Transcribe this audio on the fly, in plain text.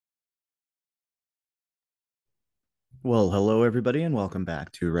Well, hello everybody, and welcome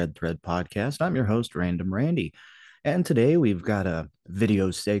back to Red Thread Podcast. I'm your host, Random Randy, and today we've got a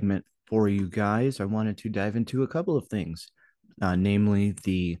video segment for you guys. I wanted to dive into a couple of things, namely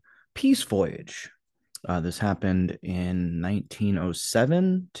the Peace Voyage. This happened in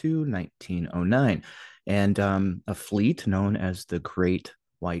 1907 to 1909, and a fleet known as the Great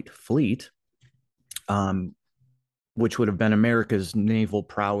White Fleet, um, which would have been America's naval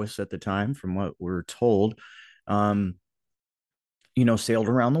prowess at the time, from what we're told. Um, Sailed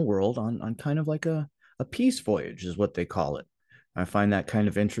around the world on kind of like a peace voyage, is what they call it. I find that kind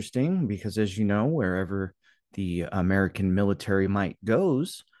of interesting because, as you know, wherever the American military might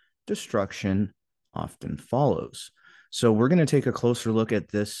goes, destruction often follows. So we're going to take a closer look at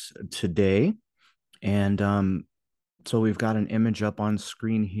this today. And so we've got an image up on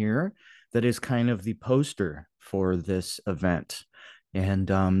screen here that is kind of the poster for this event.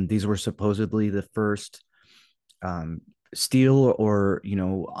 And these were supposedly the first um, steel or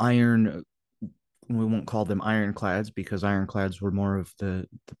iron. We won't call them ironclads because ironclads were more of the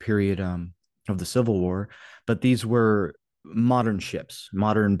period of the Civil War, but these were modern ships,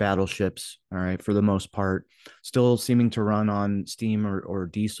 modern battleships. All right, for the most part, still seeming to run on steam or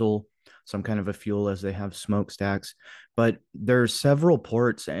diesel, some kind of a fuel, as they have smokestacks. But there are several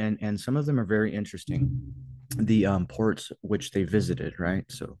ports, and some of them are very interesting. The ports which they visited, right?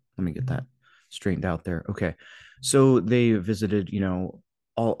 So let me get that straightened out there. Okay, so they visited,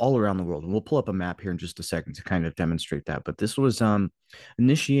 all around the world. And we'll pull up a map here in just a second to kind of demonstrate that. But this was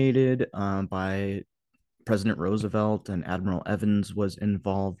initiated by President Roosevelt, and Admiral Evans was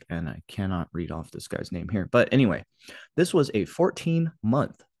involved. And I cannot read off this guy's name here. But anyway, this was a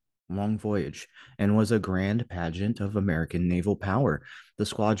 14-month long voyage and was a grand pageant of American naval power. The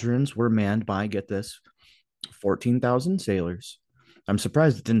squadrons were manned by, get this, 14,000 sailors. I'm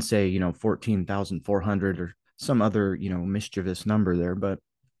surprised it didn't say, 14,400 or some other, mischievous number there. But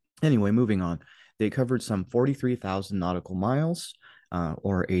anyway, moving on. They covered some 43,000 nautical miles,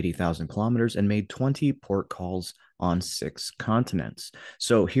 or 80,000 kilometers, and made 20 port calls on 6 continents.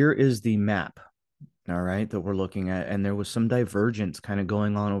 So here is the map, all right, that we're looking at. And there was some divergence kind of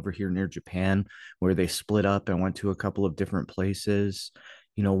going on over here near Japan, where they split up and went to a couple of different places.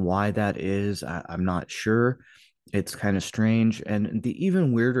 Why that is, I'm not sure. It's kind of strange. And the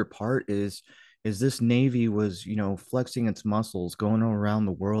even weirder part is this Navy was, flexing its muscles, going around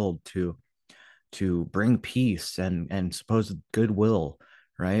the world to bring peace and supposed goodwill,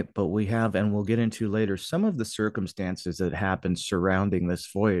 right? But we have, and we'll get into later, some of the circumstances that happened surrounding this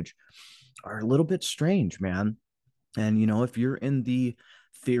voyage are a little bit strange, man. And if you're in the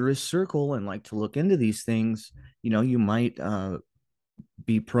theorist circle and like to look into these things, you might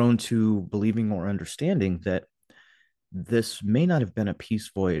be prone to believing or understanding that this may not have been a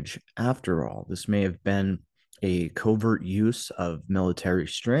peace voyage after all. This may have been a covert use of military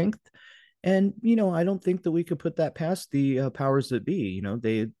strength. And, I don't think that we could put that past the powers that be.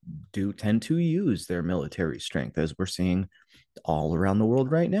 They do tend to use their military strength, as we're seeing all around the world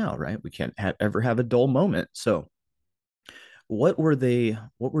right now, right? We can't ever have a dull moment. So, what were they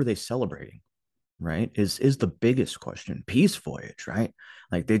celebrating? Right? Is the biggest question. Peace voyage, right?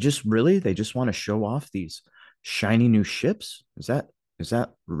 Like they just want to show off these shiny new ships. Is that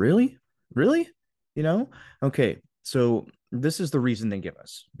really? You know? Okay, so this is the reason they give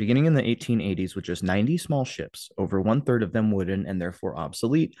us. Beginning in the 1880s with just 90 small ships, over one-third of them wooden and therefore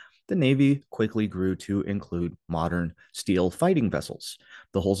obsolete, the Navy quickly grew to include modern steel fighting vessels.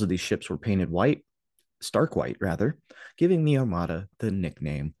 The hulls of these ships were painted white, stark white rather, giving the Armada the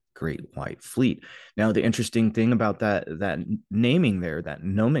nickname Great White Fleet. Now, the interesting thing about that naming there, that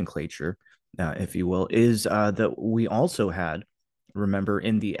nomenclature, if you will, is that we also had, remember,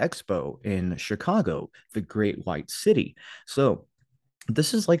 in the expo in Chicago, the Great White City. So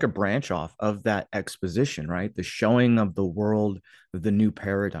this is like a branch off of that exposition, right? The showing of the world, the new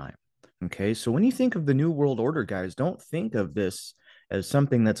paradigm. Okay, so when you think of the New World Order, guys, don't think of this as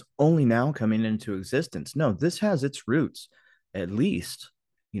something that's only now coming into existence. No, this has its roots at least,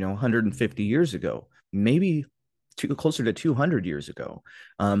 150 years ago, maybe closer to 200 years ago.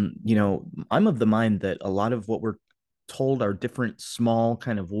 I'm of the mind that a lot of what we're told are different small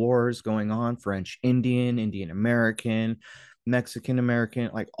kind of wars going on, French Indian, Indian American, Mexican American,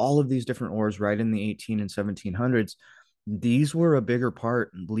 like all of these different wars right in the 18 and 1700s. These were a bigger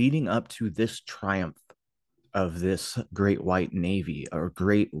part leading up to this triumph of this great white navy, or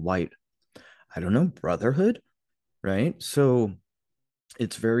great white, I don't know, brotherhood, right? So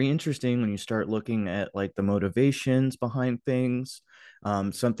it's very interesting when you start looking at like the motivations behind things.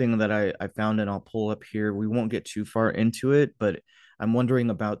 Something that I found, and I'll pull up here, we won't get too far into it, but I'm wondering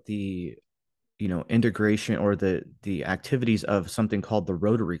about the integration or the activities of something called the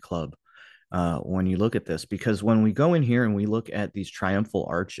Rotary Club when you look at this, because when we go in here and we look at these triumphal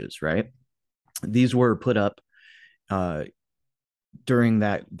arches, right? These were put up uh, during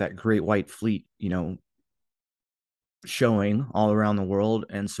that Great White Fleet, showing all around the world,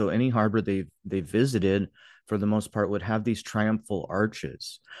 and so any harbor they visited, for the most part, would have these triumphal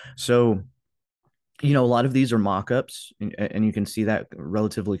arches. So a lot of these are mock-ups, and you can see that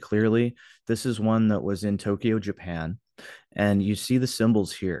relatively clearly. This is one that was in Tokyo, Japan, and you see the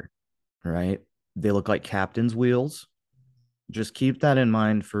symbols here, right? They look like captain's wheels. Just keep that in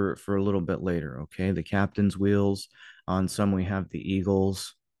mind for a little bit later, okay? The captain's wheels. On some we have the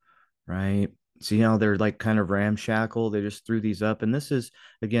eagles, right? See how they're like kind of ramshackle. They just threw these up, and this is,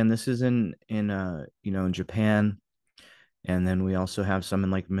 again, this is in Japan, and then we also have some in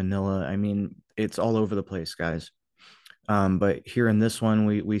like Manila. I mean, it's all over the place, guys. But here in this one,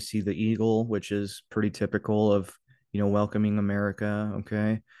 we see the eagle, which is pretty typical of welcoming America.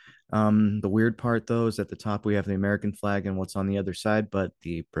 Okay. The weird part though is at the top we have the American flag and what's on the other side, but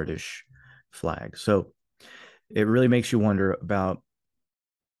the British flag. So it really makes you wonder about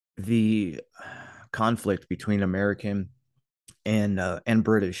the conflict between American and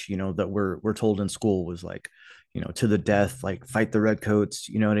British, that we're told in school was like, to the death, like fight the redcoats,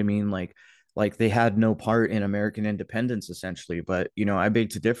 you know what I mean? Like they had no part in American independence essentially. But I beg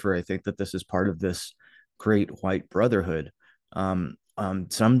to differ. I think that this is part of this great white brotherhood.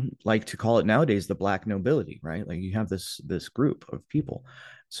 Some like to call it nowadays the black nobility, right? Like you have this group of people.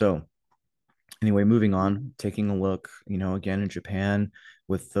 So anyway, moving on, taking a look, again in Japan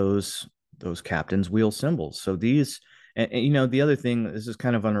with those captain's wheel symbols. So these, and the other thing, this is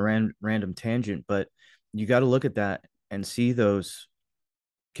kind of on a random tangent, but you got to look at that and see those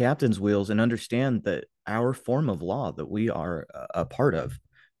captain's wheels and understand that our form of law that we are a part of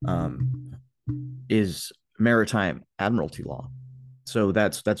um, is maritime admiralty law. So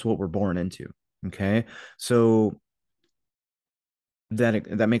that's what we're born into. Okay, so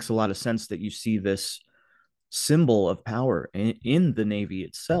that makes a lot of sense that you see this symbol of power in the Navy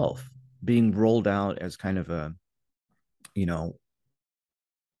itself being rolled out as kind of a, you know,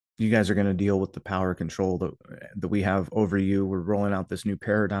 you guys are going to deal with the power control that we have over you. We're rolling out this new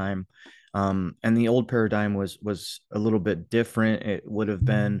paradigm. And the old paradigm was a little bit different. It would have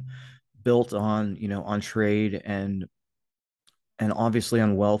been built on, on trade and obviously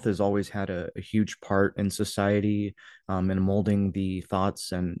on wealth has always had a huge part in society, in molding the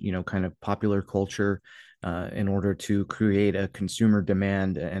thoughts and kind of popular culture in order to create a consumer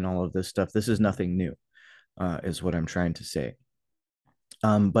demand and all of this stuff. This is nothing new, is what I'm trying to say.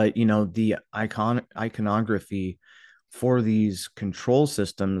 But the iconography for these control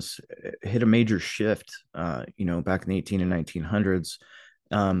systems hit a major shift. Back in the 18 and 1900s,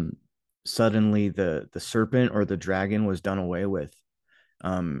 suddenly the serpent or the dragon was done away with.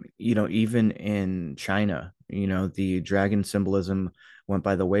 Even in China, the dragon symbolism went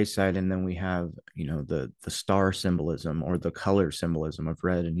by the wayside, and then we have the star symbolism or the color symbolism of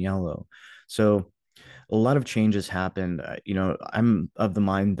red and yellow. So a lot of changes happened. I'm of the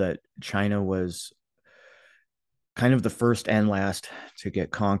mind that China was kind of the first and last to get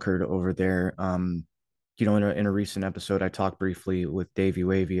conquered over there. In a recent episode, I talked briefly with Davey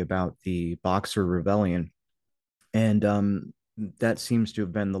Wavy about the Boxer Rebellion, and that seems to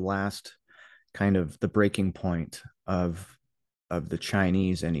have been the last kind of the breaking point of the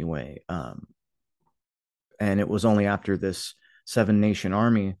Chinese anyway. And it was only after this seven nation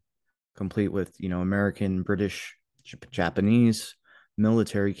army, complete with American, British, Japanese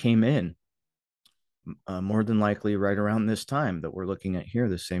military, came in, more than likely right around this time that we're looking at here,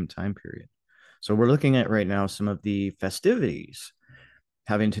 the same time period. So we're looking at right now some of the festivities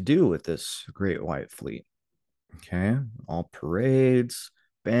having to do with this Great White Fleet. Okay, all parades,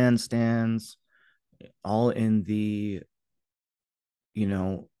 bandstands, all in the, you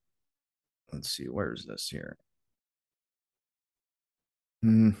know, let's see, where is this here?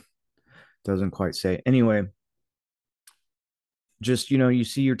 Hmm, doesn't quite say. Anyway, just you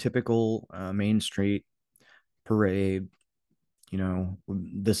see your typical Main Street parade.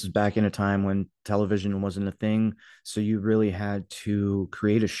 This is back in a time when television wasn't a thing, so you really had to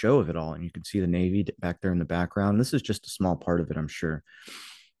create a show of it all, and you can see the Navy back there in the background. This is just a small part of it, I'm sure.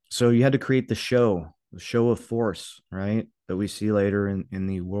 So you had to create the show of force, right, that we see later in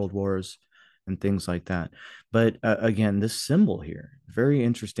the world wars and things like that. But again, this symbol here, very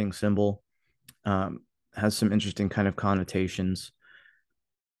interesting symbol, um, has some interesting kind of connotations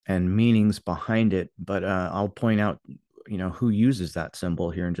and meanings behind it. But I'll point out, who uses that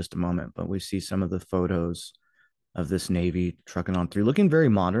symbol here in just a moment. But we see some of the photos of this Navy trucking on through, looking very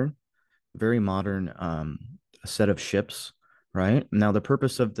modern. very modern set of ships, right? Now, the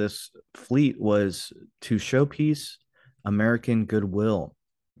purpose of this fleet was to showpiece American goodwill.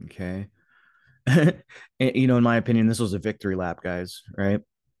 Okay. In my opinion, this was a victory lap, guys, right?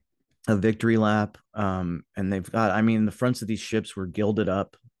 A victory lap. And they've got, I mean, the fronts of these ships were gilded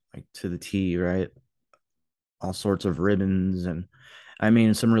up like to the T, right? All sorts of ribbons and I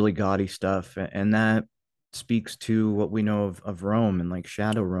mean some really gaudy stuff. And that speaks to what we know of Rome and like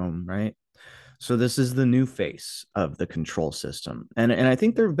Shadow Rome, right? So this is the new face of the control system. And I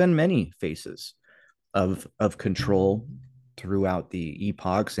think there have been many faces of control throughout the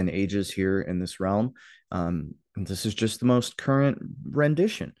epochs and ages here in this realm. This is just the most current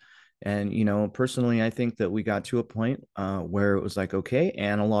rendition. And personally, I think that we got to a point where it was like, okay,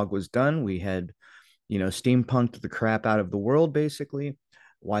 analog was done. We had steampunked the crap out of the world, basically.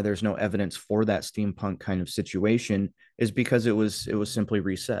 Why there's no evidence for that steampunk kind of situation is because it was simply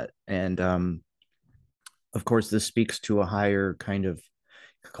reset. And of course, this speaks to a higher kind of,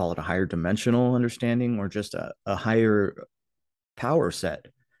 call it a higher dimensional understanding or just a higher power set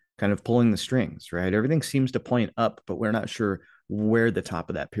kind of pulling the strings, right? Everything seems to point up, but we're not sure where the top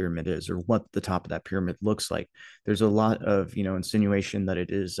of that pyramid is or what the top of that pyramid looks like. There's a lot of, insinuation that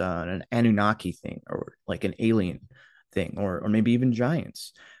it is an Anunnaki thing or like an alien thing or maybe even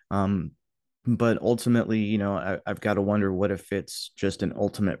giants. But ultimately, I've got to wonder what if it's just an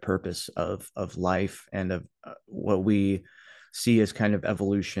ultimate purpose of life and of what we see as kind of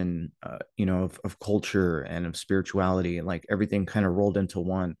evolution, of culture and of spirituality, and like everything kind of rolled into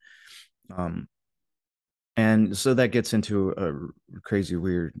one. Um, and so that gets into a crazy,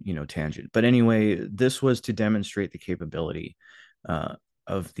 weird, tangent. But anyway, this was to demonstrate the capability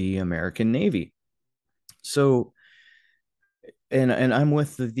of the American Navy. So, and I'm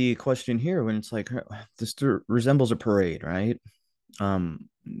with the question here when it's like this resembles a parade, right? Um,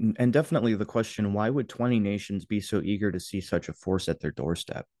 and definitely the question, why would 20 nations be so eager to see such a force at their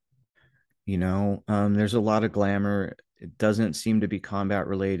doorstep? There's a lot of glamour. It doesn't seem to be combat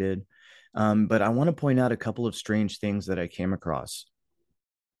related. But I want to point out a couple of strange things that I came across,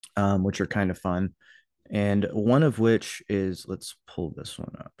 which are kind of fun. And one of which is, let's pull this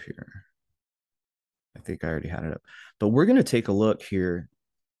one up here. I think I already had it up, but we're going to take a look here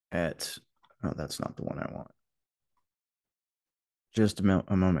at, oh, that's not the one I want. Just a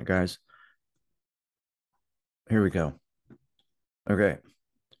moment, guys. Here we go. Okay.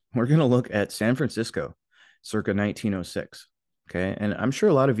 We're going to look at San Francisco circa 1906. Okay. And I'm sure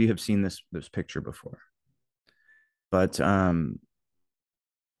a lot of you have seen this picture before. But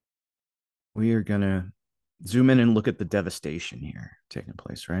we are going to zoom in and look at the devastation here taking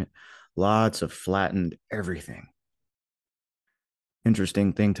place, right? Lots of flattened everything.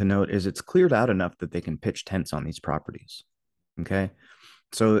 Interesting thing to note is it's cleared out enough that they can pitch tents on these properties. Okay.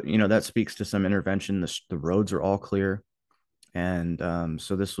 So, that speaks to some intervention. The roads are all clear. And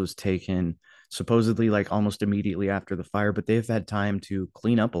so this was taken supposedly like almost immediately after the fire, but they've had time to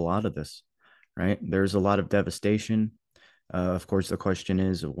clean up a lot of this, right? There's a lot of devastation. Of course, the question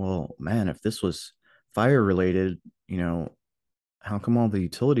is, well, man, if this was fire related, how come all the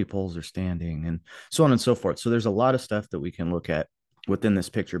utility poles are standing and so on and so forth? So there's a lot of stuff that we can look at within this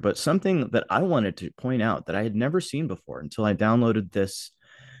picture. But something that I wanted to point out that I had never seen before until I downloaded this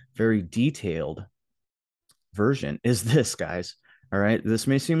very detailed version is this, guys. All right. This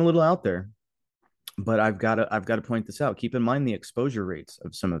may seem a little out there, but I've got to point this out. Keep in mind the exposure rates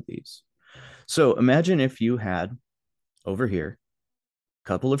of some of these. So imagine if you had over here a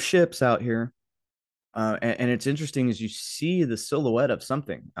couple of ships out here. And it's interesting as you see the silhouette of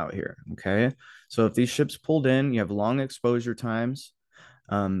something out here. Okay. So if these ships pulled in, you have long exposure times,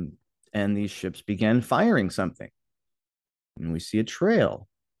 um, and these ships began firing something. And we see a trail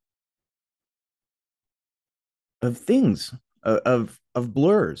of things, of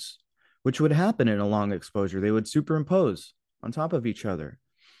blurs, which would happen in a long exposure. They would superimpose on top of each other.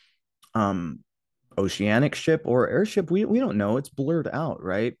 Um, Oceanic ship or airship, we don't know. It's blurred out,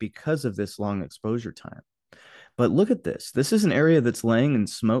 right? Because of this long exposure time. But look at this. This is an area that's laying in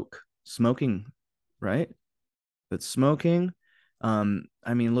smoking, right? That's smoking.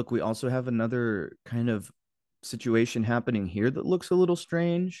 I mean, look, we also have another kind of situation happening here that looks a little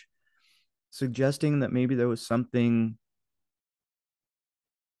strange, suggesting that maybe there was something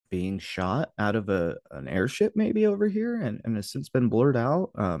being shot out of an airship maybe over here and has since been blurred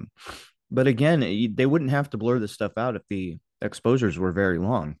out. But again, they wouldn't have to blur this stuff out if the exposures were very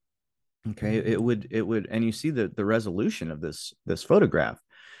long. Okay, it would, and you see the resolution of this photograph.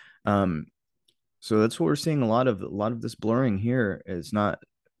 Um, so that's what we're seeing. A lot of this blurring here is not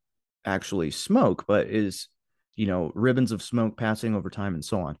actually smoke, but is ribbons of smoke passing over time and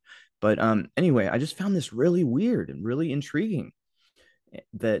so on. But anyway, I just found this really weird and really intriguing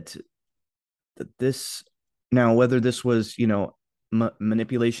that this now, whether this was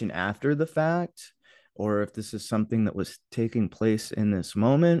manipulation after the fact, or if this is something that was taking place in this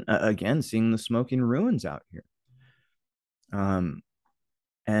moment. Again, seeing the smoking ruins out here, um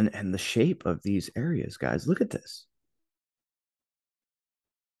and the shape of these areas, guys, look at this.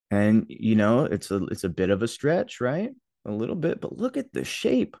 And it's a bit of a stretch, right? A little bit, but look at the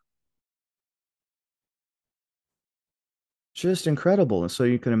shape. Just incredible. And so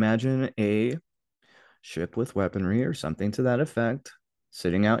you can imagine a ship with weaponry or something to that effect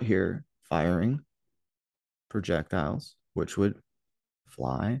sitting out here firing projectiles, which would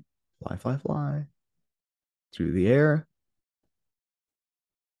fly, fly through the air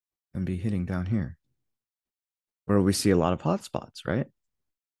and be hitting down here where we see a lot of hot spots, right?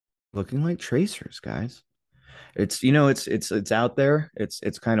 Looking like tracers, guys. It's out there.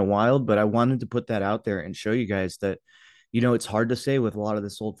 It's kind of wild, but I wanted to put that out there and show you guys that it's hard to say with a lot of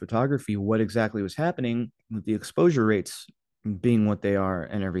this old photography what exactly was happening with the exposure rates being what they are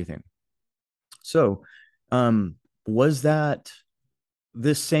and everything. So, was that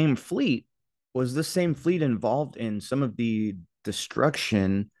this same fleet was this same fleet involved in some of the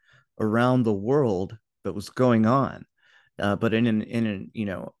destruction around the world that was going on, but in an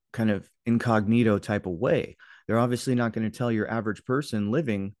kind of incognito type of way. They're obviously not going to tell your average person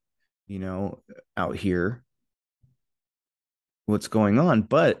living out here what's going on.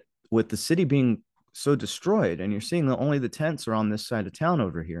 But with the city being so destroyed, and you're seeing that only the tents are on this side of town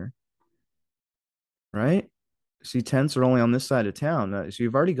over here, right? See, tents are only on this side of town. So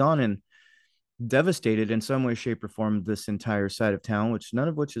you've already gone and devastated in some way, shape, or form this entire side of town, which none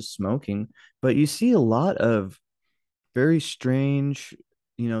of which is smoking. But you see a lot of very strange,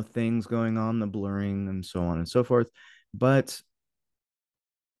 things going on, the blurring and so on and so forth. But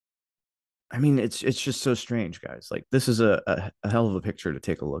I mean, it's just so strange, guys. Like this is a hell of a picture to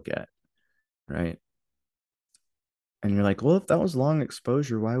take a look at, right? And you're like, well, if that was long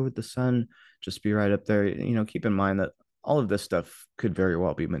exposure, why would the sun just be right up there? Keep in mind that all of this stuff could very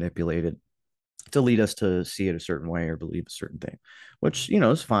well be manipulated to lead us to see it a certain way or believe a certain thing, which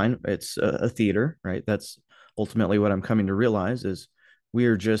is fine. It's a theater, right? That's ultimately what I'm coming to realize is we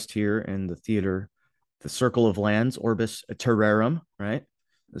are just here in the theater, the circle of lands, orbis terrarum, right?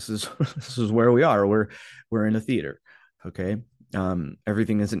 This is this is where we are. We're in a theater, okay?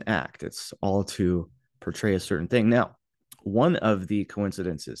 Everything is an act. It's all to portray a certain thing. Now, one of the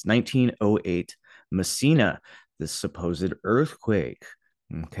coincidences, 1908, Messina, this supposed earthquake.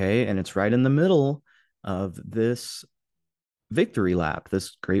 Okay. And it's right in the middle of this victory lap,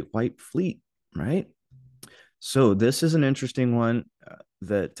 this great white fleet, right? So this is an interesting one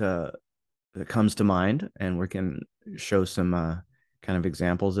that comes to mind, and we can show some kind of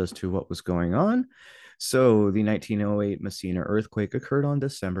examples as to what was going on. So the 1908 Messina earthquake occurred on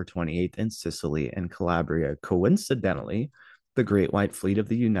December 28th in Sicily and Calabria. Coincidentally, the Great White Fleet of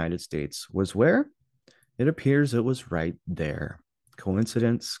the United States was where? It appears it was right there.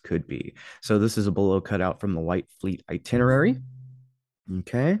 Coincidence could be. So this is a below cutout from the White Fleet itinerary.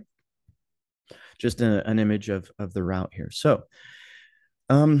 Okay. Just an image of the route here. So,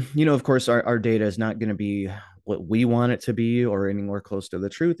 of course, our data is not going to be what we want it to be or anywhere close to the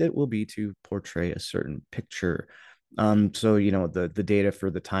truth. It will be to portray a certain picture. So the data for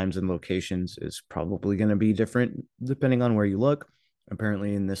the times and locations is probably going to be different depending on where you look.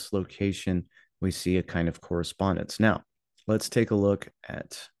 Apparently, in this location, we see a kind of correspondence. Now, let's take a look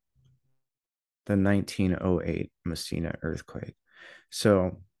at the 1908 Messina earthquake.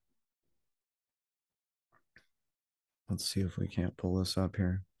 So let's see if we can't pull this up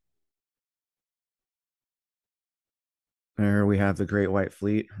here. There we have the Great White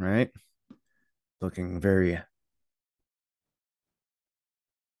Fleet, right? Looking very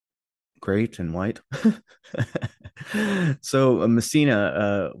great and white. So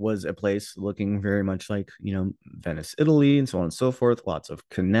Messina was a place looking very much like Venice, Italy, and so on and so forth. Lots of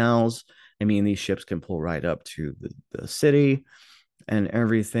canals. I mean, these ships can pull right up to the city and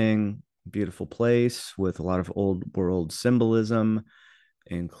everything. Beautiful place with a lot of old world symbolism,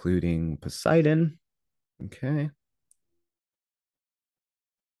 including Poseidon. Okay.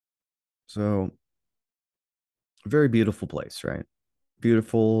 So very beautiful place, right?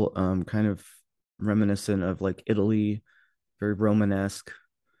 Beautiful, kind of reminiscent of like Italy, very Romanesque,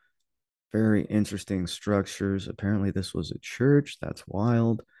 very interesting structures. Apparently, this was a church. That's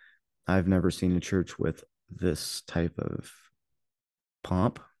wild. I've never seen a church with this type of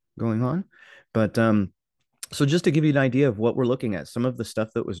pomp going on. But So just to give you an idea of what we're looking at, some of the stuff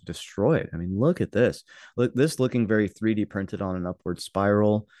that was destroyed. I mean, look at this. Look, this looking very 3D printed on an upward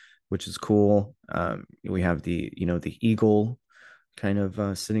spiral, which is cool. We have the eagle kind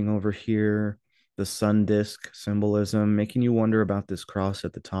of sitting over here, the sun disk symbolism, making you wonder about this cross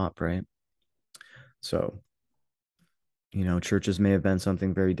at the top, right? So, churches may have been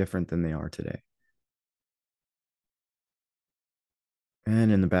something very different than they are today.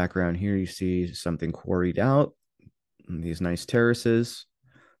 And in the background here, you see something quarried out, these nice terraces,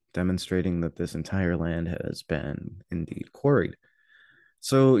 demonstrating that this entire land has been indeed quarried.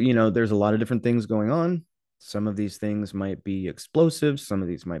 So, there's a lot of different things going on. Some of these things might be explosives, some of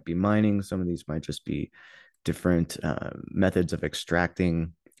these might be mining, some of these might just be different methods of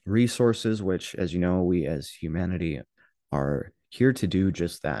extracting resources, which, as you know, we as humanity are here to do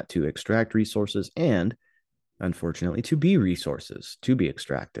just that, to extract resources and unfortunately to be resources to be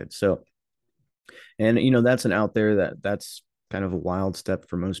extracted. So, and that's an out there that's kind of a wild step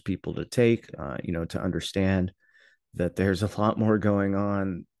for most people to take, to understand that there's a lot more going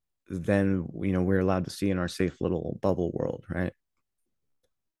on than we're allowed to see in our safe little bubble world, right?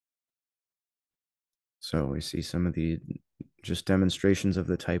 So we see some of the just demonstrations of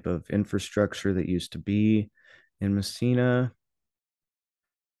the type of infrastructure that used to be in Messina.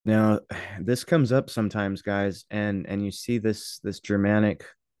 Now, this comes up sometimes, guys, and you see this Germanic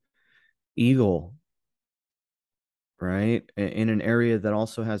eagle, right, in an area that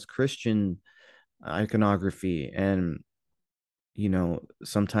also has Christian iconography and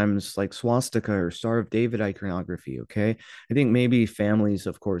sometimes like swastika or Star of David iconography. Okay. I think maybe families,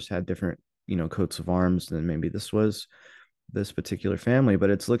 of course, had different, coats of arms than maybe this particular family,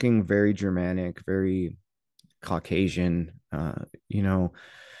 but it's looking very Germanic, very Caucasian.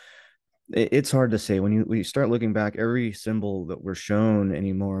 It's hard to say when you start looking back. Every symbol that we're shown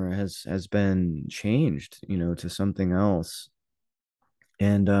anymore has been changed, to something else,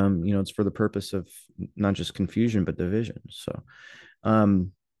 and it's for the purpose of not just confusion but division.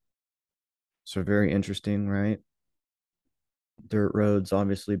 Um, so very interesting, right? Dirt roads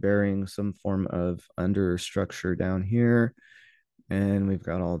obviously bearing some form of understructure down here. And we've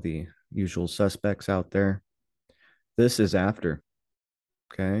got all the usual suspects out there. This is after.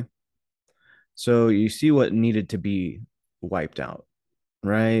 Okay. So you see what needed to be wiped out,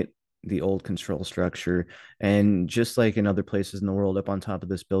 right? The old control structure. And just like in other places in the world, up on top of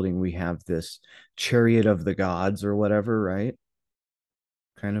this building, we have this chariot of the gods or whatever, right?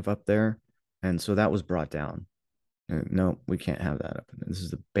 Kind of up there. And so that was brought down. No, we can't have that up. This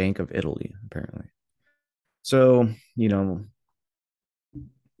is the Bank of Italy, apparently. So,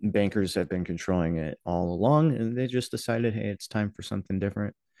 bankers have been controlling it all along, and they just decided, hey, it's time for something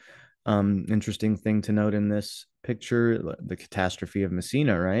different. Interesting thing to note in this picture, the catastrophe of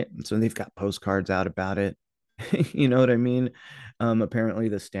Messina, right? So they've got postcards out about it. You know what I mean? Apparently,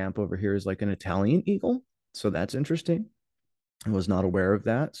 the stamp over here is like an Italian eagle. So that's interesting. I was not aware of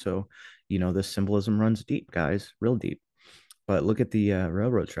that. So, this symbolism runs deep, guys, real deep. But look at the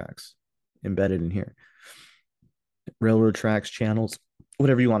railroad tracks embedded in here. Railroad tracks, channels,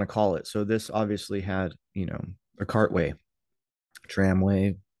 whatever you want to call it. So this obviously had, a cartway,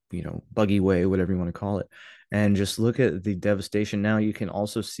 tramway, buggy way, whatever you want to call it. And just look at the devastation. Now you can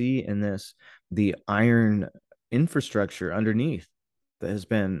also see in this the iron infrastructure underneath that has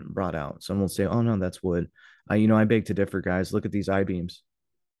been brought out. Some will say, oh no, that's wood. I beg to differ, guys. Look at these I-beams.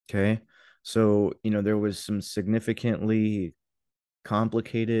 Okay. So, there was some significantly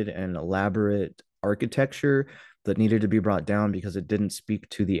complicated and elaborate architecture that needed to be brought down because it didn't speak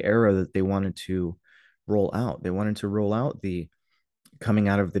to the era that they wanted to roll out. They wanted to roll out the coming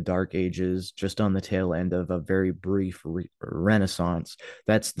out of the dark ages just on the tail end of a very brief renaissance.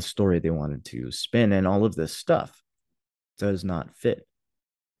 That's the story they wanted to spin, and all of this stuff does not fit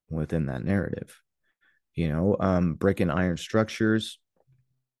within that narrative. Brick and iron structures,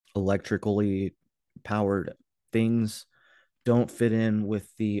 electrically powered things don't fit in with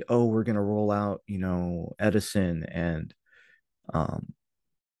the, oh, we're going to roll out, Edison um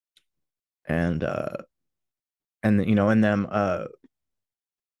and and them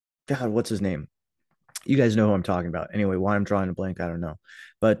God, what's his name? You guys know who I'm talking about. Anyway, why I'm drawing a blank, I don't know.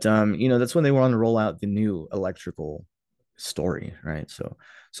 But that's when they want to roll out the new electrical story, right? So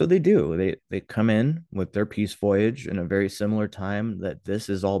they do. They come in with their peace voyage in a very similar time that this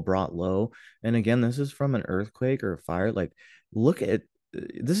is all brought low. And again, this is from an earthquake or a fire. Like, look at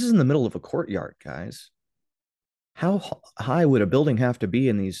this is in the middle of a courtyard, guys. How high would a building have to be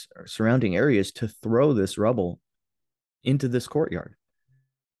in these surrounding areas to throw this rubble into this courtyard?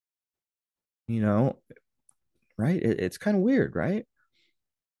 You know, right? It's kind of weird, right?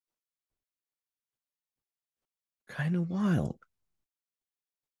 Kind of wild.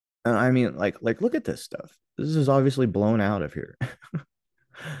 I mean, like look at this stuff. This is obviously blown out of here.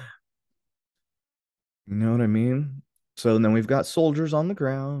 You know what I mean? So then we've got soldiers on the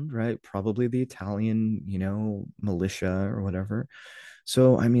ground, right? Probably the Italian, militia or whatever.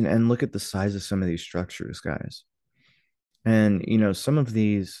 So, I mean, and look at the size of some of these structures, guys. And some of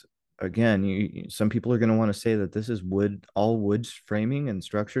these, again, some people are going to want to say that this is wood, all wood framing and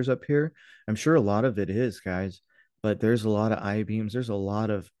structures up here. I'm sure a lot of it is, guys, but there's a lot of I-beams. There's a lot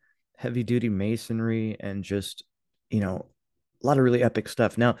of heavy duty masonry and just, a lot of really epic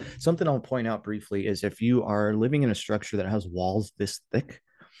stuff. Now, something I'll point out briefly is if you are living in a structure that has walls this thick,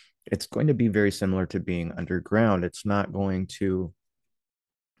 it's going to be very similar to being underground. It's not going to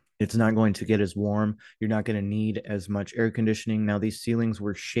get as warm. You're not going to need as much air conditioning. Now, these ceilings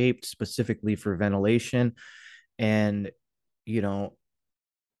were shaped specifically for ventilation. And, you know,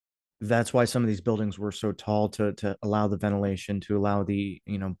 that's why some of these buildings were so tall to allow the ventilation, to allow the,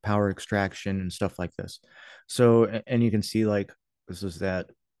 power extraction and stuff like this. So, and you can see like this is that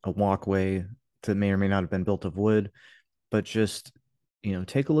a walkway that may or may not have been built of wood, but just,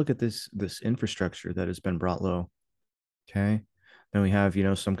 take a look at this infrastructure that has been brought low. Okay. Then we have,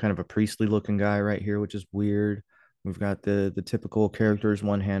 some kind of a priestly looking guy right here, which is weird. We've got the typical characters,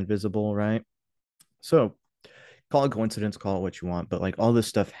 one hand visible, right? So call it coincidence, call it what you want, but like all this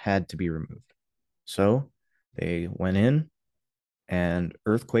stuff had to be removed. So they went in and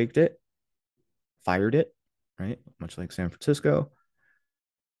earthquaked it, fired it, right? Much like San Francisco.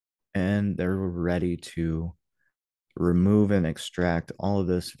 And they're ready to remove and extract all of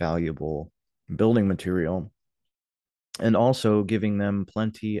this valuable building material and also giving them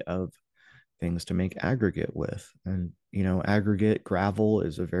plenty of things to make aggregate with. And, aggregate gravel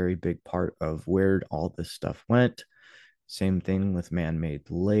is a very big part of where all this stuff went. Same thing with man made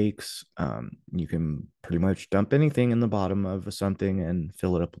lakes. You can pretty much dump anything in the bottom of something and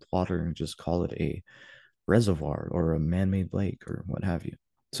fill it up with water and just call it a reservoir or a man made lake or what have you.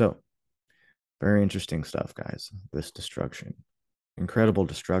 So, very interesting stuff, guys. This destruction, incredible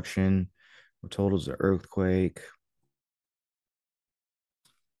destruction. We're told it was an earthquake.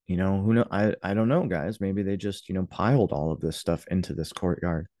 Who know? I don't know, guys. Maybe they just, piled all of this stuff into this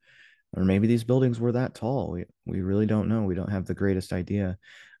courtyard. Or maybe these buildings were that tall. We really don't know. We don't have the greatest idea.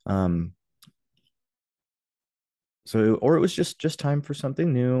 Um, so or it was just time for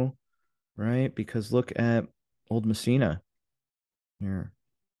something new, right? Because look at old Messina here,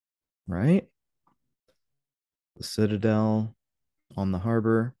 right? The Citadel on the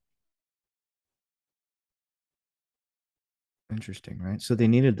harbor. Interesting, right? So they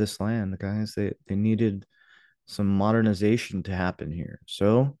needed this land, the guys. They needed some modernization to happen here.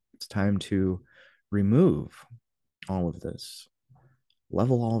 So it's time to remove all of this,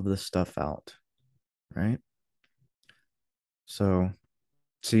 level all of this stuff out, right? So,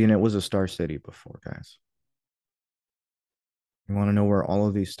 see, and it was a star city before, guys. You want to know where all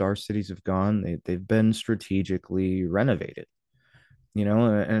of these star cities have gone? They've been strategically renovated,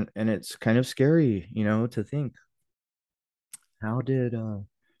 and it's kind of scary, to think how did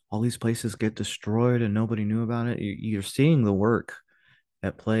all these places get destroyed and nobody knew about it? You're seeing the work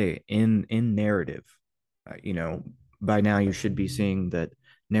at play in narrative. You know, by now you should be seeing that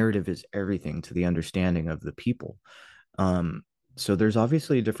narrative is everything to the understanding of the people. Um, so there's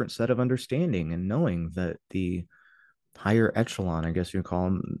obviously a different set of understanding and knowing that the higher echelon, I guess you call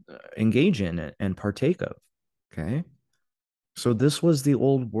them, engage in it and partake of. Okay. So this was the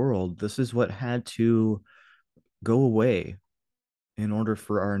old world. This is what had to go away in order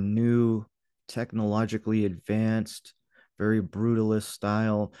for our new technologically advanced, very brutalist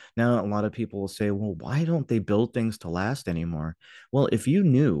style. Now, a lot of people will say, well, why don't they build things to last anymore? Well, if you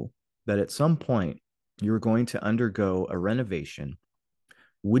knew that at some point you were going to undergo a renovation,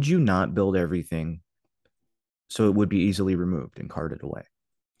 would you not build everything so it would be easily removed and carted away?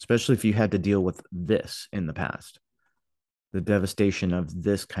 Especially if you had to deal with this in the past, the devastation of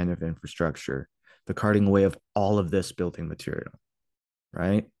this kind of infrastructure, the carting away of all of this building material,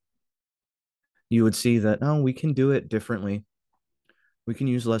 right? You would see that, oh, we can do it differently. We can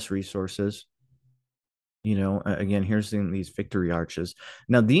use less resources. Again, here's these victory arches.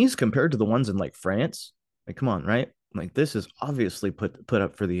 Now, these compared to the ones in like France, like, come on, right? Like, this is obviously put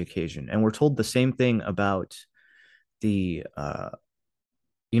up for the occasion. And we're told the same thing about the,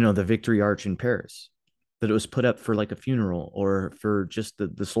 the victory arch in Paris, that it was put up for like a funeral or for just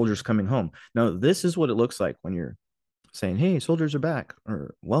the soldiers coming home. Now, this is what it looks like when you're saying, hey, soldiers are back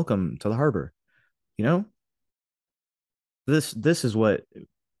or welcome to the harbor. You know, this this is what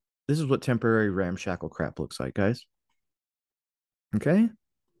this is what temporary ramshackle crap looks like, guys. Okay.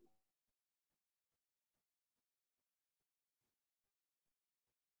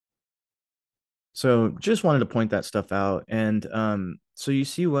 So just wanted to point that stuff out. And so you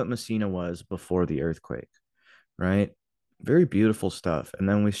see what Messina was before the earthquake, right? Very beautiful stuff. And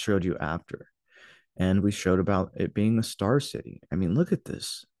then we showed you after, and we showed about it being a star city. I mean, look at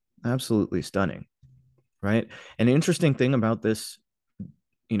this. Absolutely stunning, right? An interesting thing about this,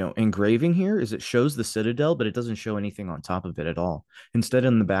 engraving here is it shows the citadel, but it doesn't show anything on top of it at all. Instead,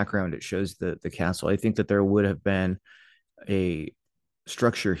 in the background, it shows the castle. I think that there would have been a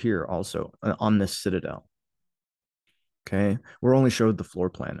structure here also on this citadel. Okay. We're only showed the floor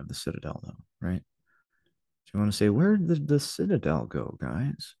plan of the citadel, though, right? Do you want to say where did the citadel go,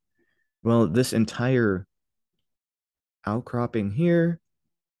 guys? Well, this entire outcropping here,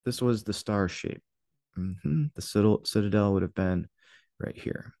 this was the star shape. The citadel would have been right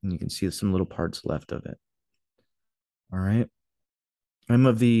here. And you can see some little parts left of it. All right. I'm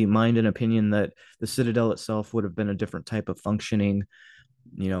of the mind and opinion that the citadel itself would have been a different type of functioning,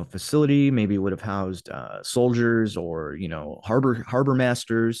 facility. Maybe would have housed soldiers or harbor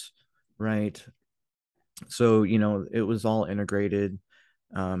masters, right? So it was all integrated.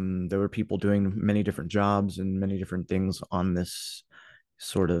 There were people doing many different jobs and many different things on this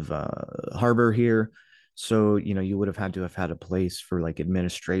sort of harbor here. So, you would have had to have had a place for like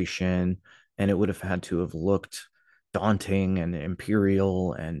administration, and it would have had to have looked daunting and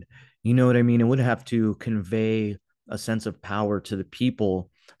imperial. And you know what I mean? It would have to convey a sense of power to the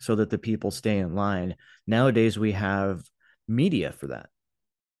people so that the people stay in line. Nowadays, we have media for that,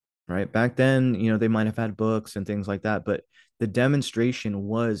 right? Back then, they might have had books and things like that, but the demonstration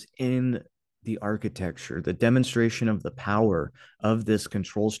was in the architecture. The demonstration of the power of this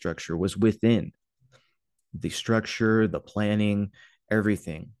control structure was within the structure, the planning,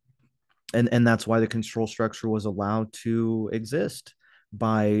 everything. And that's why the control structure was allowed to exist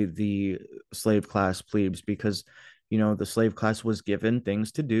by the slave class plebes, because the slave class was given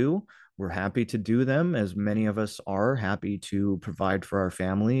things to do. We're happy to do them, as many of us are happy to provide for our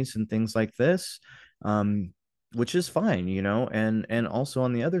families and things like this, um, which is fine, and also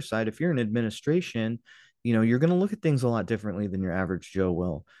on the other side, if you're in administration, you're going to look at things a lot differently than your average Joe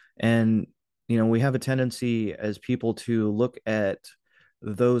will. And we have a tendency as people to look at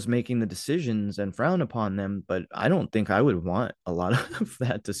those making the decisions and frown upon them, but I don't think I would want a lot of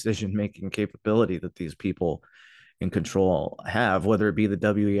that decision making capability that these people in control have, whether it be the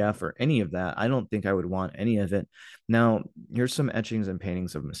WEF or any of that. I don't think I would want any of it. Now, here's some etchings and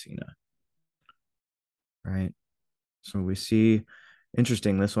paintings of Messina, right? So we see,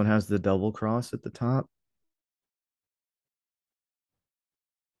 interesting, this one has the double cross at the top.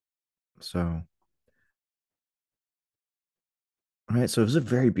 So, all right, so it was a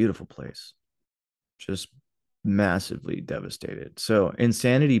very beautiful place, just massively devastated. So,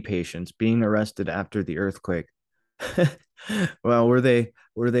 insanity patients being arrested after the earthquake. Well, were they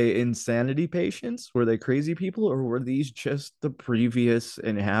insanity patients? Were they crazy people, or were these just the previous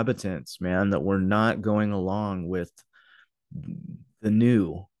inhabitants, man, that were not going along with the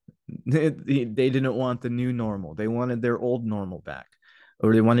new? They didn't want the new normal. They wanted their old normal back,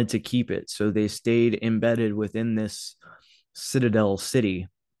 or they wanted to keep it. So they stayed embedded within this citadel city,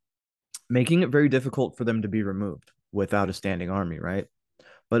 making it very difficult for them to be removed without a standing army, right?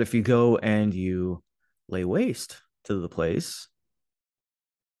 But if you go and you lay waste to the place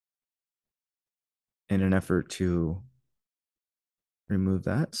in an effort to remove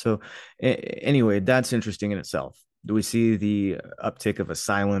that. So, anyway, that's interesting in itself. Do we see the uptick of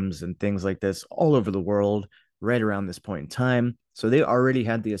asylums and things like this all over the world right around this point in time? So, they already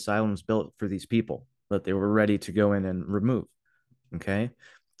had the asylums built for these people that they were ready to go in and remove. Okay.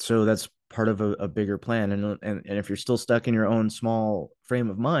 So, that's part of a bigger plan. And if you're still stuck in your own small frame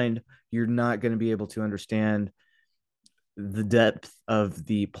of mind, you're not going to be able to understand the depth of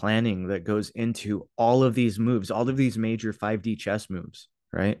the planning that goes into all of these moves, all of these major 5D chess moves,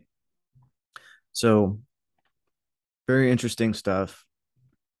 right? So, very interesting stuff.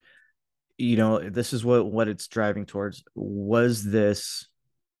 This is what it's driving towards. Was this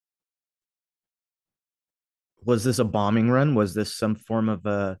a bombing run? Was this some form of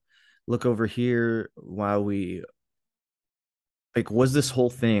a look over here while we like was this whole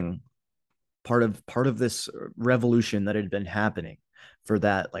thing part of this revolution that had been happening for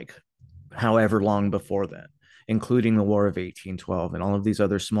that, like, however long before that, including the War of 1812 and all of these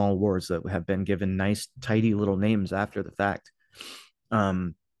other small wars that have been given nice, tidy little names after the fact.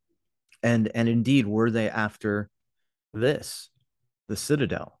 Um, and indeed, were they after this, the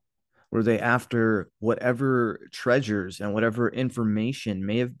Citadel? Were they after whatever treasures and whatever information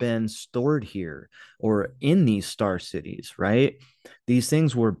may have been stored here or in these star cities, right? These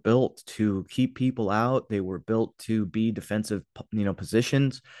things were built to keep people out. They were built to be defensive,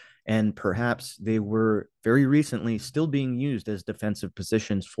 positions. and perhaps they were very recently still being used as defensive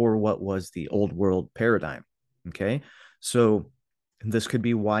positions for what was the old world paradigm. Okay, so this could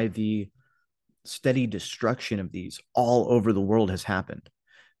be why the steady destruction of these all over the world has happened,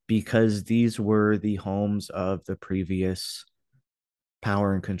 because these were the homes of the previous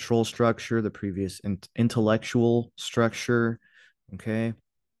power and control structure, the previous intellectual structure. Okay.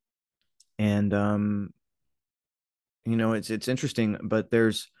 And it's interesting, but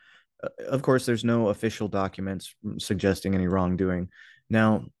there's of course there's no official documents suggesting any wrongdoing.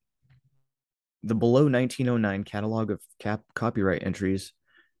 Now, the below 1909 catalog of copyright entries,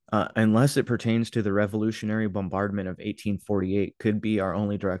 unless it pertains to the revolutionary bombardment of 1848, could be our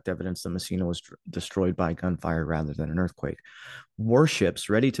only direct evidence that Messina was destroyed by gunfire rather than an earthquake. Warships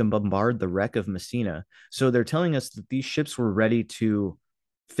ready to bombard the wreck of Messina. So they're telling us that these ships were ready to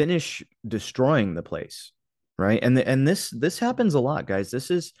finish destroying the place, right? And this happens a lot, guys.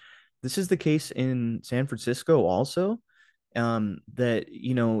 This is the case in San Francisco also. That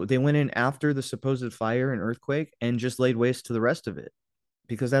they went in after the supposed fire and earthquake and just laid waste to the rest of it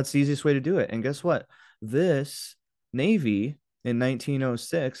because that's the easiest way to do it. And guess what? This Navy in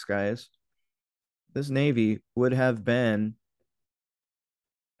 1906, guys, this Navy wouldn't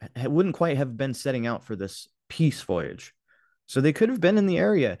quite have been setting out for this peace voyage. So they could have been in the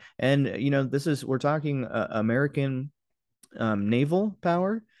area. And, we're talking American naval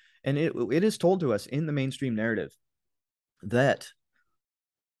power. And it is told to us in the mainstream narrative that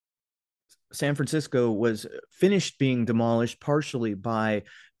San Francisco was finished being demolished partially by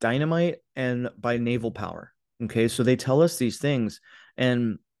dynamite and by naval power. Okay, so they tell us these things,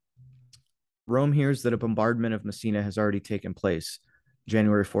 and Rome hears that a bombardment of Messina has already taken place,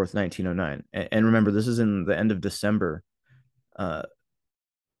 January 4th, 1909. And remember, this is in the end of December uh,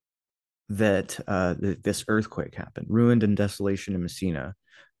 that this earthquake happened, ruined and desolation in Messina.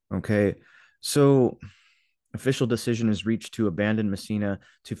 Okay, so official decision is reached to abandon Messina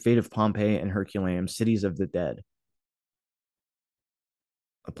to fate of Pompeii and Herculaneum, cities of the dead.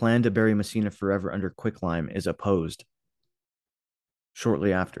 A plan to bury Messina forever under quicklime is opposed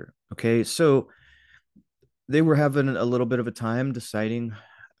shortly after. Okay, so they were having a little bit of a time deciding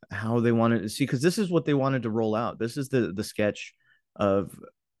how they wanted to see, because this is what they wanted to roll out. This is the sketch of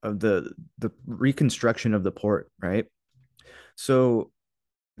the reconstruction of the port, right? So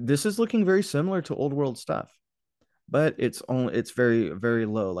this is looking very similar to old world stuff, but it's very very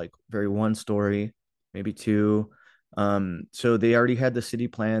low, like very one story, maybe two. So they already had the city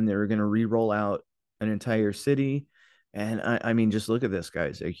plan. They were going to re-roll out an entire city, and I mean, just look at this,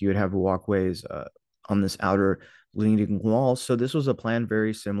 guys. Like, you would have walkways on this outer leading wall. So this was a plan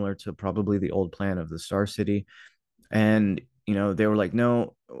very similar to probably the old plan of the Star City. And they were like,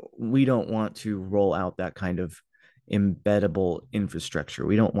 no, we don't want to roll out that kind of embeddable infrastructure.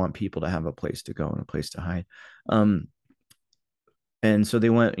 We don't want people to have a place to go and a place to hide. Um, and so they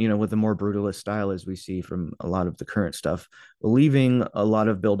went, with a more brutalist style, as we see from a lot of the current stuff, leaving a lot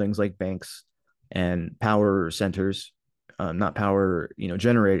of buildings like banks and power centers, not power,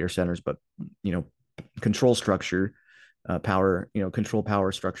 generator centers, but, control structure, power, control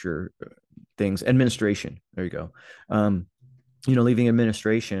power structure things, administration. There you go. Leaving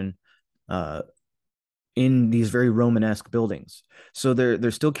administration in these very Romanesque buildings. So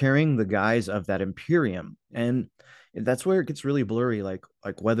they're still carrying the guise of that Imperium, and that's where it gets really blurry, like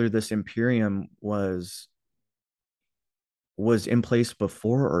whether this Imperium was in place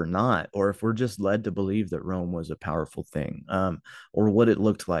before or not, or if we're just led to believe that Rome was a powerful thing, or what it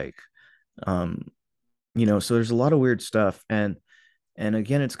looked like. Um, so there's a lot of weird stuff, and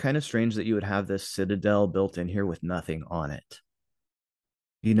again, it's kind of strange that you would have this citadel built in here with nothing on it.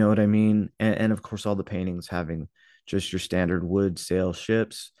 You know what I mean? And of course, all the paintings having just your standard wood sail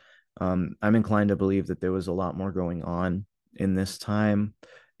ships. I'm inclined to believe that there was a lot more going on in this time,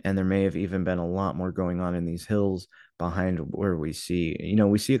 and there may have even been a lot more going on in these hills behind where we see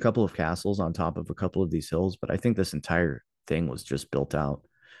a couple of castles on top of a couple of these hills, but I think this entire thing was just built out.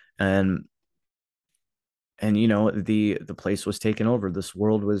 And the place was taken over. This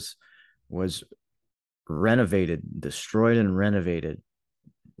world was renovated, destroyed and renovated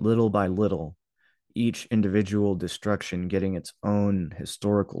little by little, each individual destruction getting its own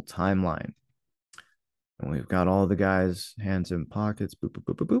historical timeline. And we've got all the guys, hands in pockets, boop, boop,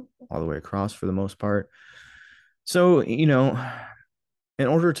 boop, boop, boop, all the way across for the most part. So, in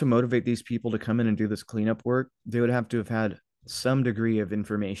order to motivate these people to come in and do this cleanup work, they would have to have had some degree of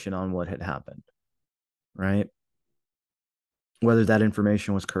information on what had happened, right? Whether that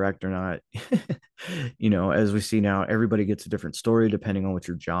information was correct or not, as we see now, everybody gets a different story depending on what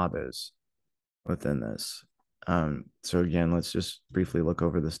your job is within this. So again, let's just briefly look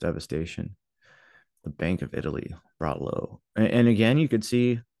over this devastation. The Bank of Italy brought low, and again, you could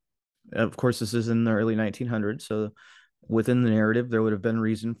see, of course, this is in the early 1900s, so within the narrative, there would have been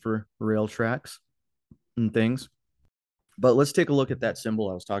reason for rail tracks and things. But let's take a look at that symbol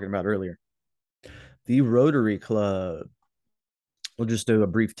I was talking about earlier, the Rotary Club. We'll just do a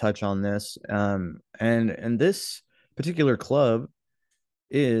brief touch on this, and this particular club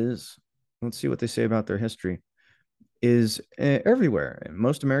is, let's see what they say about their history, is everywhere. In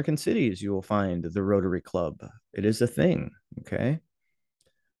most American cities, you will find the Rotary Club. It is a thing. Okay.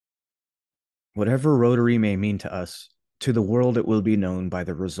 Whatever Rotary may mean to us, to the world, it will be known by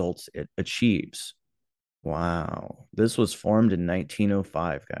the results it achieves. Wow. This was formed in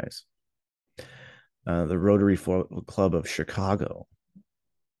 1905, guys. The Rotary Club of Chicago,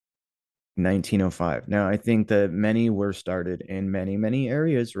 1905. Now, I think that many were started in many, many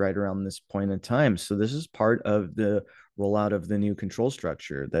areas right around this point in time. So, this is part of the rollout of the new control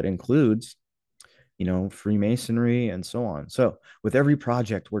structure that includes, Freemasonry and so on. So, with every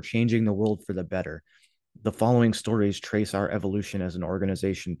project, we're changing the world for the better. The following stories trace our evolution as an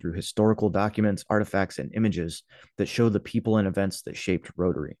organization through historical documents, artifacts, and images that show the people and events that shaped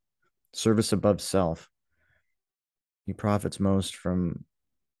Rotary. Service above self. He profits most from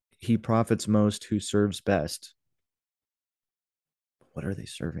he profits most who serves best. What are they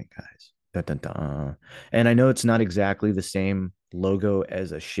serving, guys? Dun, dun, dun. And I know it's not exactly the same logo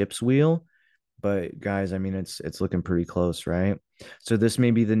as a ship's wheel, but guys, I mean it's looking pretty close, right? So this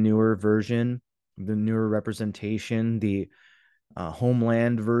may be the newer version, the newer representation, the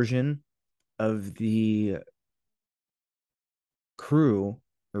homeland version of the crew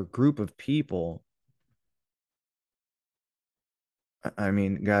or group of people. I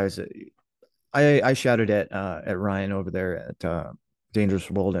mean, guys, I shouted at Ryan over there at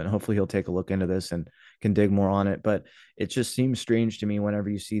Dangerous World, and hopefully he'll take a look into this and can dig more on it. But it just seems strange to me whenever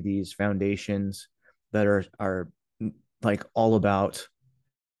you see these foundations that are like all about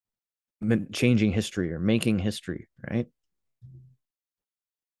changing history or making history, right?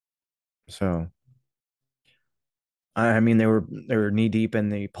 So I mean, they were knee deep in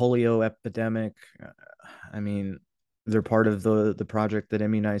the polio epidemic. I mean, they're part of the project that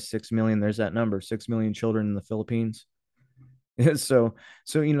immunized 6 million. There's that number, 6 million children in the Philippines. so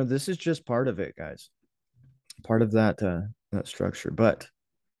this is just part of it, guys. Part of that structure. But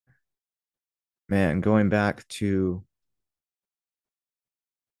man, going back to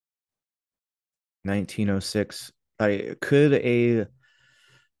 1906, I could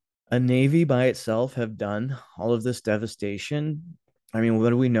a navy by itself have done all of this devastation? I mean, what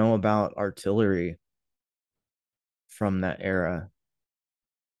do we know about artillery from that era?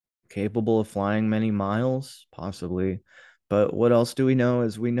 Capable of flying many miles, possibly. But what else do we know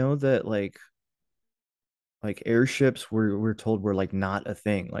is we know that like airships we're told were like not a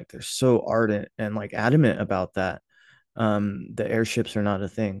thing. Like they're so ardent and like adamant about that. The airships are not a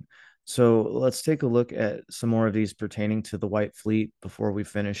thing. So let's take a look at some more of these pertaining to the White Fleet before we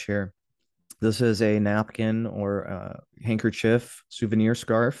finish here. This is a napkin or handkerchief souvenir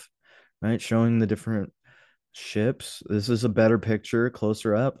scarf, right? Showing the different ships. This is a better picture,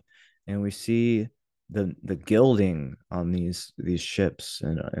 closer up, and we see the gilding on these ships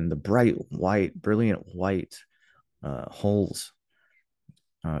and the bright white, brilliant white hulls.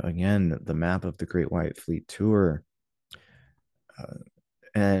 Again, the map of the Great White Fleet Tour, uh,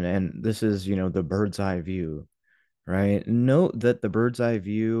 and this is the bird's eye view, right? Note that the bird's eye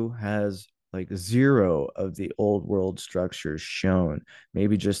view has like zero of the old world structures shown.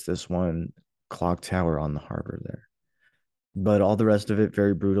 Maybe just this one clock tower on the harbor there, but all the rest of it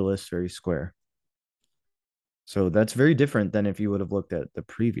very brutalist, very square. So that's very different than if you would have looked at the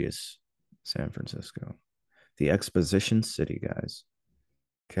previous San Francisco, the Exposition City, guys.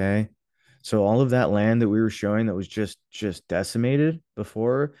 Okay. So all of that land that we were showing that was just decimated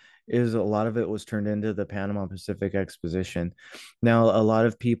before is a lot of it was turned into the Panama Pacific Exposition. Now, a lot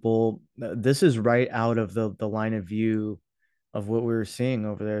of people, this is right out of the line of view of what we were seeing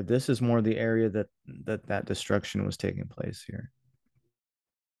over there. This is more the area that destruction was taking place here.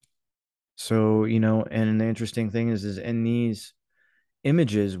 So, and the interesting thing is in these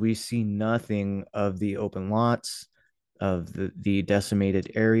images, we see nothing of the open lots, of the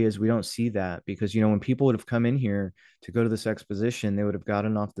decimated areas. We don't see that because, when people would have come in here to go to this exposition, they would have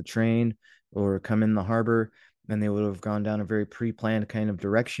gotten off the train or come in the harbor, and they would have gone down a very pre-planned kind of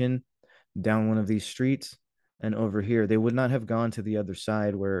direction down one of these streets and over here. They would not have gone to the other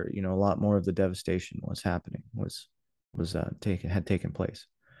side where, a lot more of the devastation was happening, was had taken place.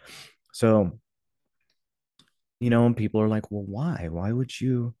 So, and people are like, well, why would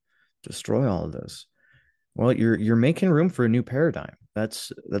you destroy all of this? Well, you're making room for a new paradigm.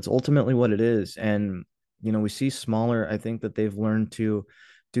 That's ultimately what it is. And we see smaller, I think that they've learned to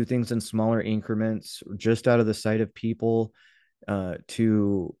do things in smaller increments, just out of the sight of people,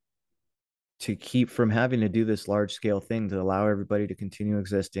 to keep from having to do this large scale thing, to allow everybody to continue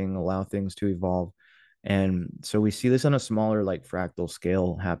existing, allow things to evolve. And so we see this on a smaller, like fractal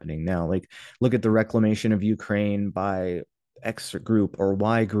scale happening now. Like, look at the reclamation of Ukraine by X group or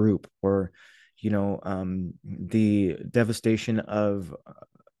Y group, or the devastation of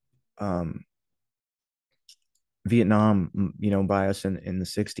um, Vietnam, by us in the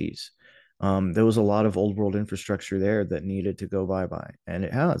 60s. There was a lot of old world infrastructure there that needed to go bye-bye, and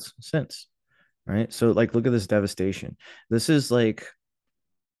it has since. Right. So, like, look at this devastation. This is like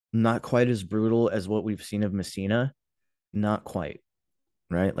not quite as brutal as what we've seen of Messina. Not quite.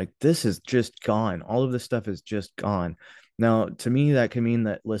 Right. Like, this is just gone. All of this stuff is just gone. Now, to me, that can mean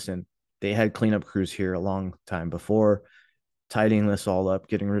that, listen, they had cleanup crews here a long time before, tidying this all up,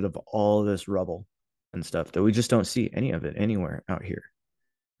 getting rid of all of this rubble and stuff that we just don't see any of it anywhere out here.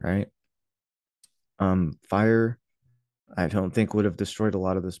 Right. Fire, I don't think would have destroyed a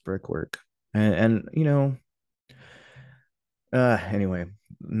lot of this brickwork. And anyway,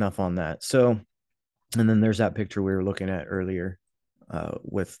 enough on that. So, and then there's that picture we were looking at earlier,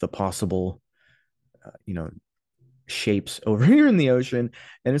 with the possible, you know, shapes over here in the ocean.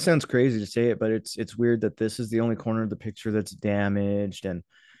 And it sounds crazy to say it, but it's weird that this is the only corner of the picture that's damaged. And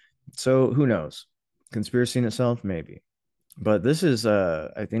so who knows? Conspiracy in itself, maybe. But this is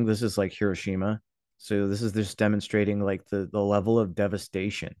I think this is like Hiroshima. So this is just demonstrating like the level of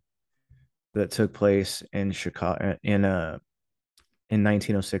devastation that took place in Chicago, in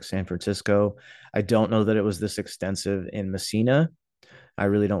 1906 San Francisco. I don't know that it was this extensive in Messina. I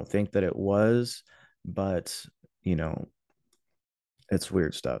really don't think that it was, but you know, it's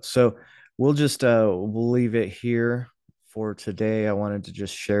weird stuff. So we'll leave it here for today. I wanted to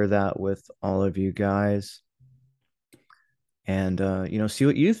just share that with all of you guys, and see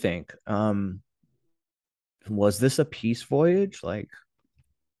what you think. Was this a peace voyage? Like,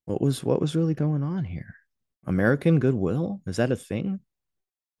 what was really going on here? American goodwill? Is that a thing?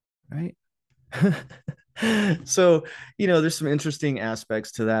 Right? So, there's some interesting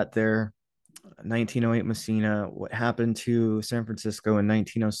aspects to that there. 1908 Messina, what happened to San Francisco in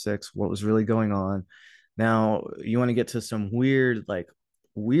 1906, what was really going on. Now, you want to get to some weird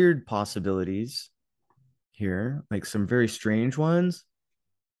possibilities here, like some very strange ones.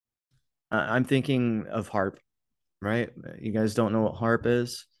 I'm thinking of HARP, right? You guys don't know what HARP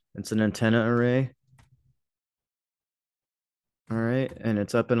is? It's an antenna array. All right. And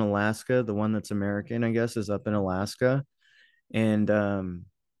it's up in Alaska. The one that's American, I guess, is up in Alaska. And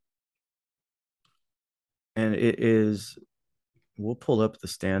it is, we'll pull up the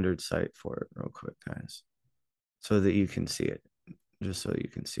standard site for it real quick, guys, so that you can see it, just so you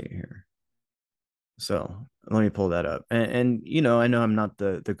can see it here. So let me pull that up. And I know I'm not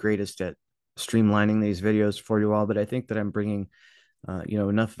the greatest at streamlining these videos for you all, but I think that I'm bringing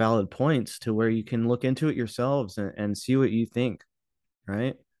enough valid points to where you can look into it yourselves and see what you think,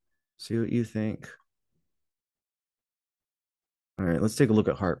 right? See what you think. All right, let's take a look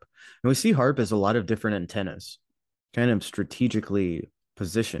at HARP. And we see HARP as a lot of different antennas, kind of strategically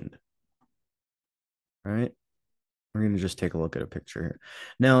positioned, right? We're going to just take a look at a picture here.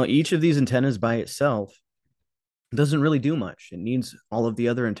 Now, each of these antennas by itself doesn't really do much. It needs all of the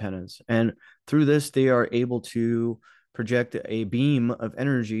other antennas. And through this, they are able to project a beam of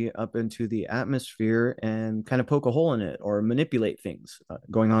energy up into the atmosphere and kind of poke a hole in it or manipulate things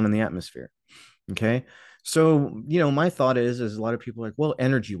going on in the atmosphere. Okay. So, my thought is a lot of people are like, well,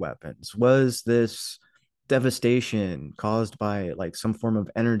 energy weapons. Was this devastation caused by like some form of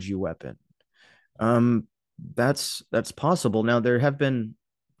energy weapon? Um, that's possible. Now, there have been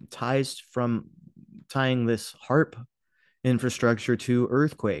ties from tying this HARP infrastructure to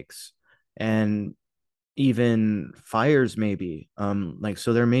earthquakes and even fires, maybe. Like,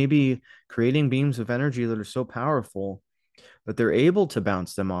 so there may be creating beams of energy that are so powerful that they're able to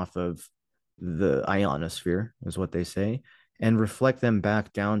bounce them off of the ionosphere, is what they say, and reflect them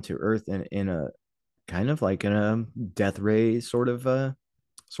back down to Earth in a kind of like in a death ray sort of a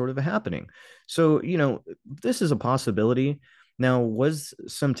happening. So, this is a possibility. Now, was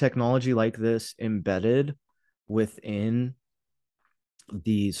some technology like this embedded within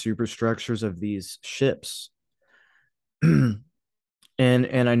the superstructures of these ships? And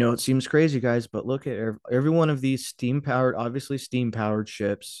I know it seems crazy, guys, but look at every one of these obviously steam powered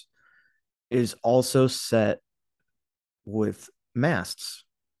ships is also set with masts,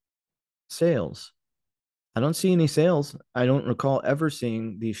 sails. I don't see any sails. I don't recall ever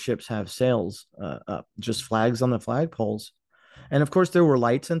seeing these ships have sails up, just flags on the flagpoles. And of course, there were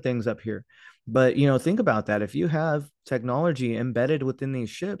lights and things up here. But, think about that. If you have technology embedded within these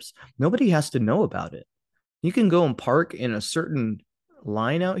ships, nobody has to know about it. You can go and park in a certain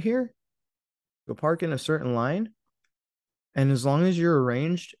line out here, go park in a certain line. And as long as you're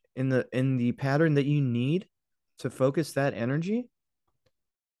arranged in the pattern that you need to focus that energy,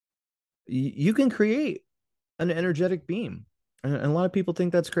 you can create an energetic beam. And a lot of people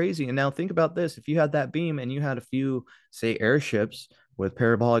think that's crazy. And now think about this. If you had that beam and you had a few, say, airships with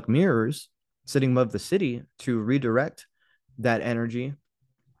parabolic mirrors sitting above the city to redirect that energy,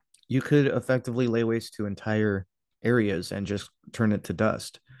 you could effectively lay waste to entire areas and just turn it to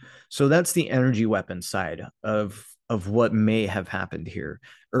dust. So that's the energy weapon side of what may have happened here.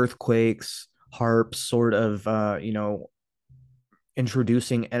 Earthquakes, harps, sort of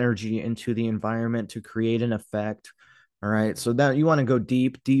introducing energy into the environment to create an effect. All right. So that you want to go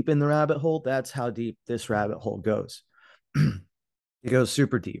deep, deep in the rabbit hole. That's how deep this rabbit hole goes. It goes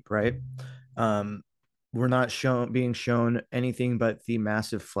super deep, right? Um, we're not being shown anything but the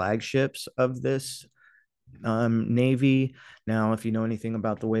massive flagships of this Navy. Now, if you know anything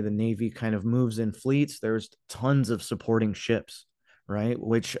about the way the Navy kind of moves in fleets, there's tons of supporting ships, right?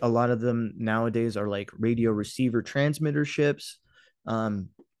 Which a lot of them nowadays are like radio receiver transmitter ships. Um,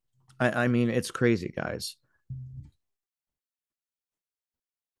 I mean, it's crazy, guys.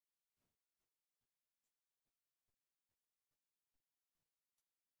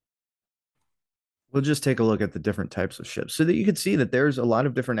 We'll just take a look at the different types of ships so that you can see that there's a lot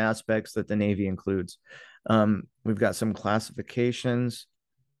of different aspects that the Navy includes. We've got some classifications.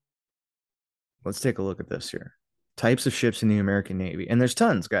 Let's take a look at this here. Types of ships in the American Navy. And there's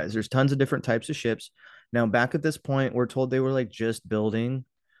tons, guys. There's tons of different types of ships. Now, back at this point, we're told they were like just building,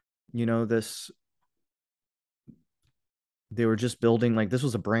 this, they were just building, like this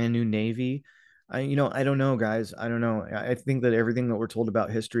was a brand new Navy. I don't know, guys. I don't know. I think that everything that we're told about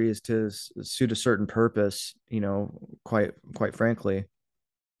history is to suit a certain purpose, quite frankly.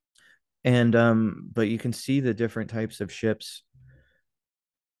 And but you can see the different types of ships.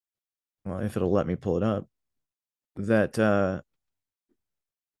 Well, if it'll let me pull it up, that that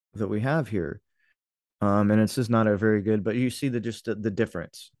we have here. And it's just not a very good, but you see the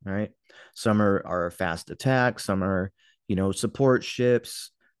difference, right? Some are fast attack, some are, support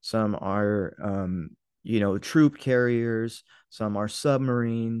ships, some are troop carriers, some are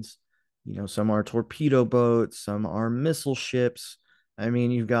submarines, some are torpedo boats, some are missile ships. I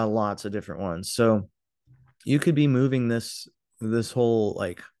mean, you've got lots of different ones. So you could be moving this whole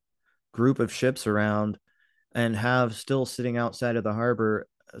like group of ships around and have still sitting outside of the harbor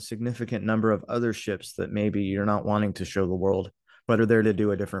a significant number of other ships that maybe you're not wanting to show the world, but are there to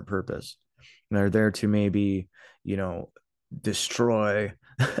do a different purpose. And they're there to maybe, you know, destroy,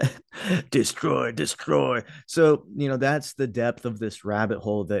 destroy. So, that's the depth of this rabbit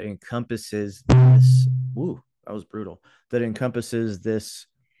hole that encompasses this. Ooh, that was brutal. That encompasses this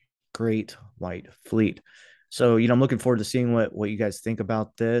great white fleet. So, I'm looking forward to seeing what you guys think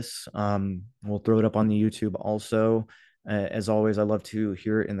about this. We'll throw it up on the YouTube also. As always, I love to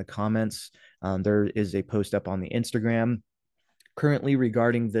hear it in the comments. There is a post up on the Instagram currently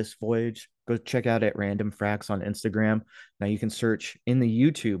regarding this voyage. Go check out at Random Fracks on Instagram. Now you can search in the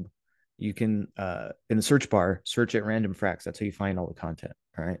YouTube. You can in the search bar search at Random Fracks. That's how you find all the content.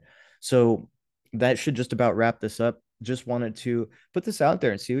 All right. So that should just about wrap this up. Just wanted to put this out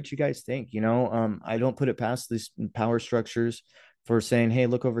there and see what you guys think. I don't put it past these power structures for saying, "Hey,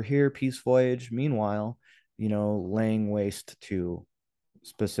 look over here, peace voyage." Meanwhile, laying waste to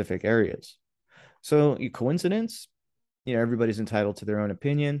specific areas. So, coincidence? Everybody's entitled to their own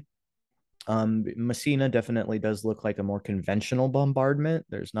opinion. Messina definitely does look like a more conventional bombardment.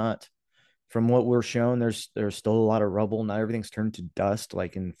 There's not, from what we're shown, there's still a lot of rubble. Not everything's turned to dust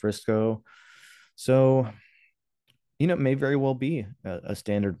like in Frisco. So, it may very well be a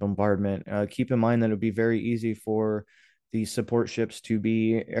standard bombardment. Keep in mind that it would be very easy for the support ships to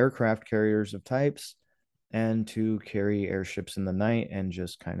be aircraft carriers of types and to carry airships in the night and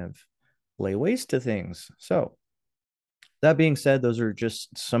just kind of lay waste to things. So, that being said, those are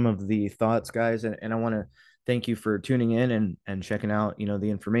just some of the thoughts, guys, and I want to thank you for tuning in and checking out the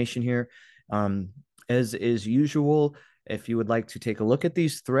information here. Um, as is usual, if you would like to take a look at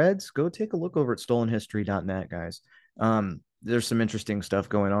these threads, go take a look over at stolenhistory.net, guys. There's some interesting stuff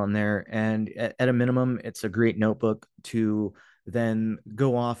going on there, and at a minimum, it's a great notebook to then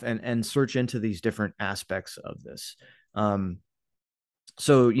go off and search into these different aspects of this.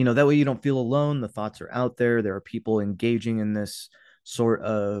 So that way you don't feel alone. The thoughts are out there. There are people engaging in this sort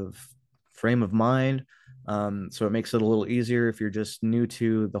of frame of mind. So it makes it a little easier if you're just new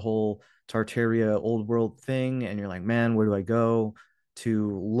to the whole Tartaria old world thing and you're like, man, where do I go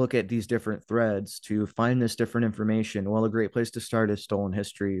to look at these different threads to find this different information? Well, a great place to start is Stolen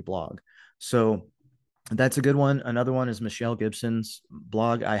History blog. So that's a good one. Another one is Michelle Gibson's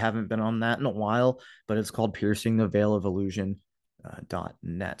blog. I haven't been on that in a while, but it's called Piercing the Veil of Illusion.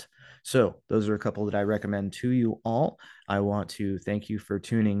 .net. So those are a couple that I recommend to you all. I want to thank you for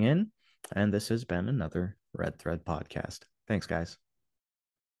tuning in, and this has been another Red Thread podcast. Thanks, guys.